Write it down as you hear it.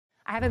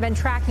I haven't been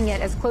tracking it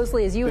as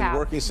closely as you have.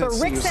 Working since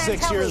but Rick he was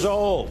 6 years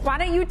old. Why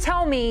don't you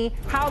tell me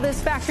how this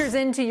factors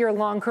into your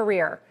long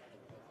career?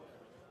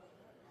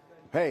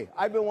 Hey,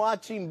 I've been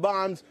watching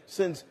bonds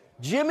since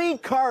Jimmy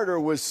Carter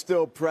was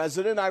still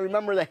president. I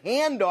remember the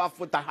handoff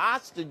with the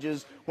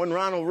hostages when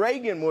Ronald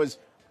Reagan was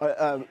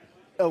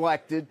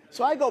elected.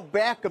 So I go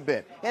back a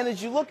bit. And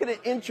as you look at an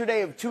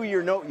intraday of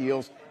two-year note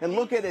yields and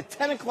look at it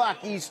 10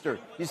 o'clock Eastern,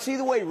 you see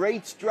the way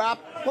rates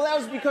drop? Well, that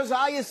was because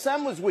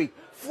ISM was weak.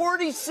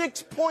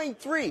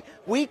 46.3,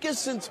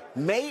 weakest since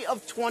May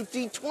of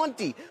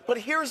 2020. But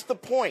here's the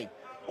point.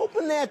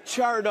 Open that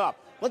chart up.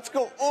 Let's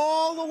go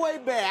all the way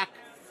back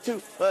to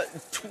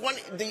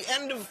the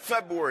end of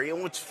February.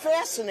 And what's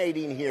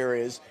fascinating here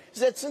is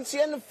that since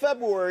the end of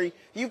February,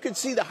 you can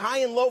see the high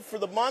and low for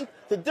the month.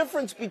 The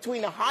difference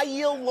between a high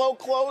yield low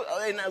close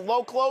and a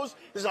low close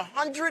is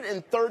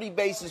 130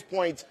 basis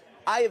points.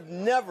 I have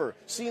never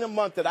seen a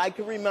month that I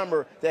can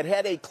remember that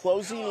had a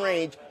closing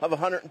range of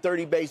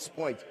 130 basis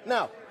points.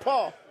 Now,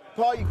 Paul,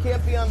 you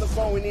can't be on the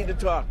phone. We need to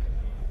talk.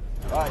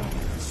 All right.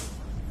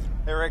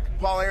 Hey, Rick.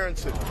 Paul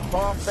Aronson.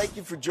 Paul, thank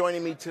you for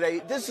joining me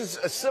today. This is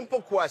a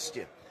simple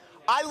question.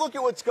 I look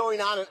at what's going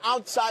on, and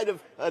outside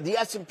of the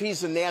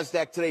S&Ps and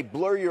NASDAQ today,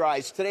 blur your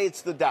eyes. Today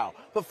it's the Dow.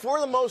 But for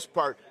the most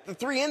part, the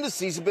three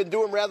indices have been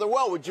doing rather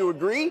well. Would you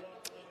agree?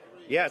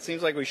 Yeah, it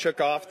seems like we shook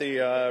off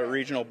the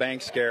regional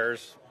bank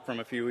scares from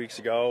a few weeks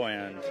ago.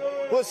 And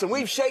listen,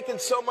 we've shaken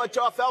so much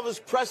off. Elvis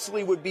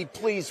Presley would be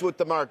pleased with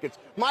the markets.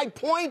 My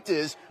point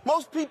is,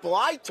 most people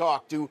I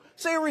talk to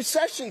say a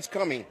recession's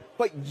coming,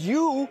 but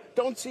you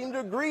don't seem to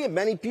agree, and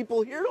many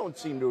people here don't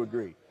seem to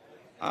agree.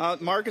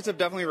 Markets have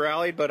definitely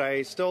rallied, but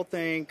I still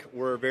think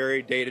we're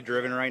very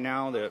data-driven right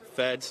now. The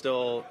Fed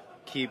still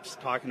keeps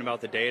talking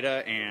about the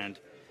data, and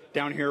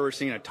down here we're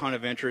seeing a ton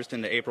of interest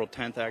in the April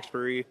 10th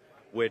expiry,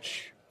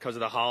 which, because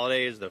of the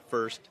holiday, is the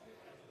first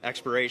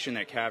expiration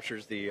that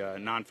captures the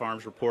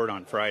non-farms report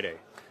on Friday.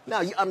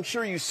 Now, I'm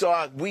sure you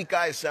saw weak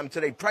ISM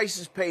today.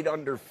 Prices paid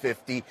under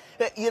 50.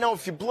 You know,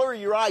 if you blur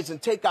your eyes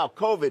and take out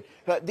COVID,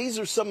 these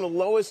are some of the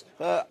lowest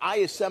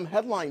ISM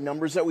headline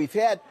numbers that we've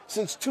had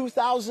since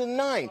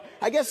 2009.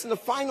 I guess in the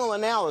final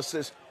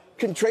analysis,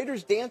 can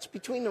traders dance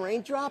between the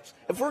raindrops?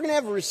 If we're going to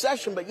have a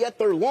recession, but yet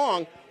they're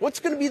long, what's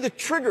going to be the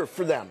trigger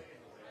for them?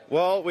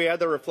 Well, we had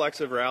the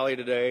reflexive rally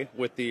today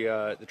with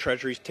the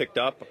Treasuries ticked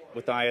up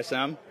with the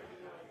ISM.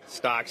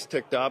 Stocks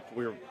ticked up.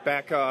 We were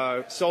back,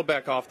 sold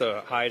back off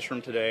the highs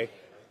from today,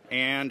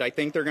 and I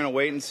think they're going to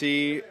wait and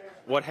see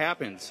what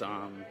happens.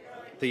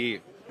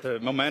 The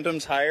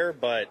momentum's higher,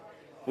 but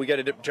we get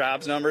a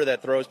jobs number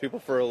that throws people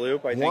for a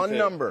loop. I think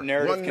the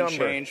narrative can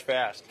change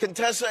fast.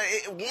 Contessa,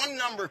 one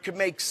number could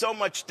make so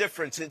much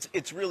difference.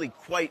 It's really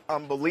quite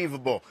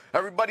unbelievable.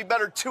 Everybody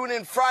better tune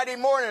in Friday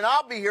morning.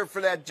 I'll be here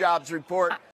for that jobs report.